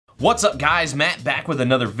What's up guys, Matt back with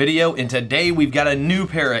another video, and today we've got a new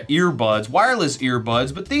pair of earbuds, wireless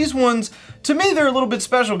earbuds, but these ones, to me they're a little bit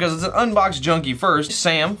special because it's an Unbox Junkie first.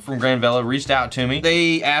 Sam from GranVela reached out to me.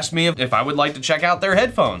 They asked me if I would like to check out their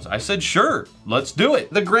headphones. I said sure, let's do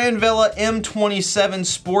it. The GranVela M27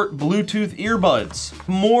 Sport Bluetooth earbuds.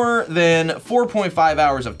 More than 4.5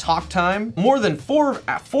 hours of talk time, more than 4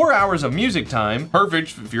 hours of music time.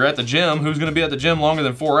 Perfect if you're at the gym. Who's gonna be at the gym longer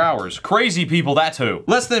than 4 hours? Crazy people, that's who.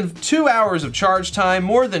 Less than 2 hours of charge time,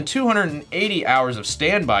 more than 280 hours of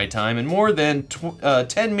standby time, and more than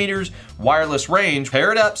 10 meters wireless range.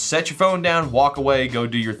 Pair it up, set your phone down, walk away, go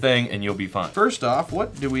do your thing, and you'll be fine. First off,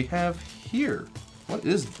 what do we have here? What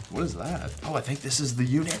is that? Oh, I think this is the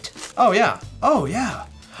unit. Oh yeah, oh yeah.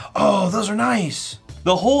 Oh, those are nice.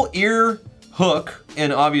 The whole ear hook,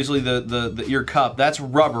 and obviously the ear cup, that's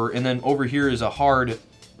rubber, and then over here is a hard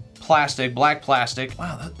plastic, black plastic.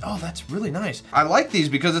 Wow, that's really nice. I like these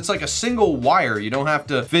because it's like a single wire. You don't have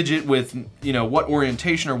to fidget with, you know, what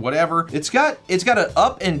orientation or whatever. It's got an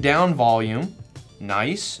up and down volume.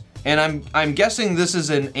 Nice. And I'm guessing this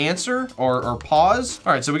is an answer or pause.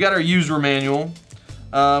 All right, so we got our user manual.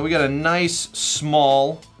 We got a nice,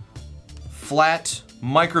 small, flat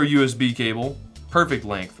micro USB cable. Perfect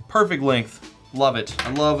length, perfect length. Love it.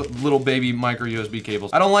 I love little baby micro USB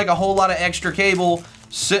cables. I don't like a whole lot of extra cable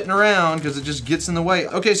sitting around because it just gets in the way.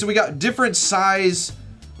 Okay, so we got different size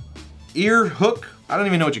ear hook. I don't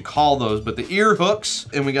even know what you call those, but the ear hooks,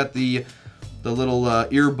 and we got the little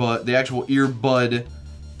earbud, the actual earbud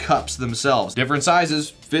cups themselves. Different sizes,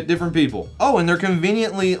 fit different people. Oh, and they're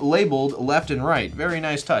conveniently labeled left and right. Very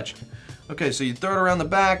nice touch. Okay, so you throw it around the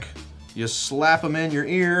back, you slap them in your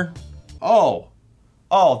ear. Oh,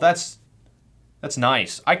 that's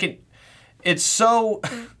nice. It's so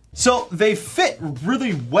they fit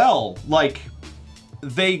really well. Like,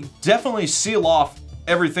 they definitely seal off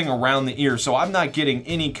everything around the ear, so I'm not getting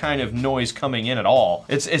any kind of noise coming in at all.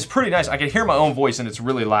 It's pretty nice. I can hear my own voice and it's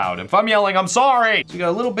really loud. If I'm yelling, I'm sorry. So you got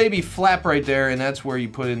a little baby flap right there, and that's where you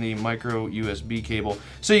put in the micro USB cable.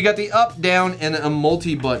 So you got the up, down, and a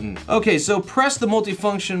multi button. Okay, so press the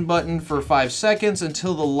multifunction button for 5 seconds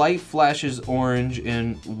until the light flashes orange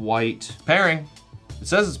and white. Pairing. It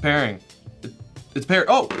says it's pairing. It's paired.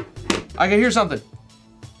 Oh, I can hear something.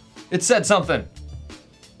 It said something.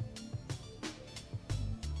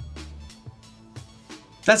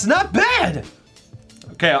 That's not bad.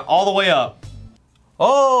 Okay, all the way up.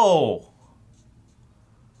 Oh.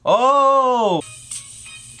 Oh.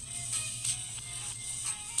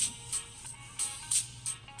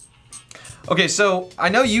 Okay, so I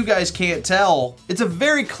know you guys can't tell. It's a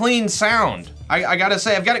very clean sound. I gotta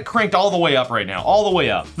say, I've got it cranked all the way up right now, all the way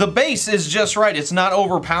up. The bass is just right. It's not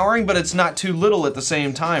overpowering, but it's not too little at the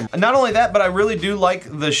same time. And not only that, but I really do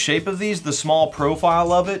like the shape of these, the small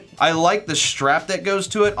profile of it. I like the strap that goes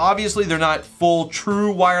to it. Obviously, they're not full,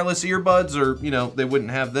 true wireless earbuds, or, you know, they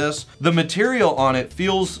wouldn't have this. The material on it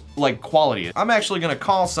feels like quality. I'm actually gonna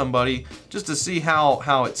call somebody just to see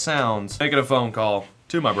how it sounds. Making a phone call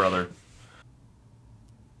to my brother.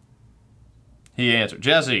 He answered.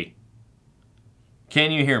 Jesse.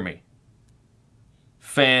 Can you hear me?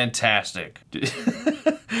 Fantastic.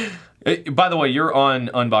 By the way, you're on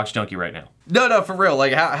Unbox Junkie right now. No, for real.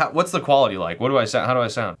 Like, what's the quality like? What do I sound? How do I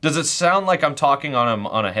sound? Does it sound like I'm talking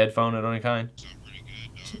on a headphone of any kind? You sound pretty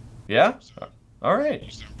good. Yeah. All right. You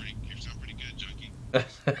sound pretty good, Junkie.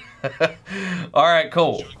 All right.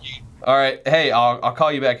 Cool. Junkie. All right, hey, I'll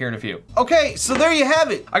call you back here in a few. Okay, so there you have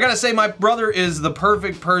it. I gotta say, my brother is the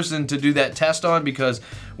perfect person to do that test on because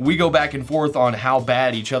we go back and forth on how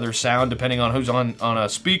bad each other sound depending on who's on a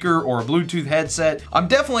speaker or a Bluetooth headset. I'm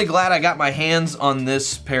definitely glad I got my hands on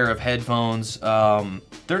this pair of headphones.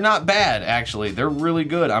 They're not bad, actually. They're really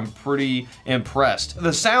good. I'm pretty impressed.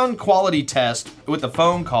 The sound quality test with the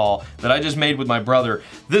phone call that I just made with my brother,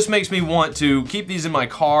 this makes me want to keep these in my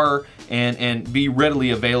car and be readily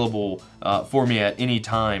available for me at any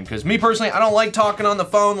time. Because me personally, I don't like talking on the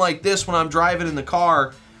phone like this when I'm driving in the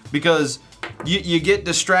car because you get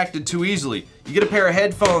distracted too easily. You get a pair of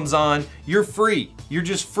headphones on, you're free. You're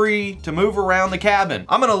just free to move around the cabin.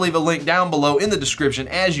 I'm gonna leave a link down below in the description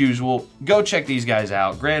as usual. Go check these guys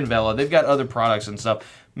out, GranVela. They've got other products and stuff.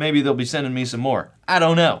 Maybe they'll be sending me some more. I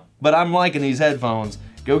don't know, but I'm liking these headphones.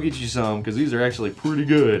 Go get you some because these are actually pretty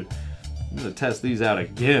good. I'm gonna test these out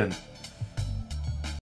again.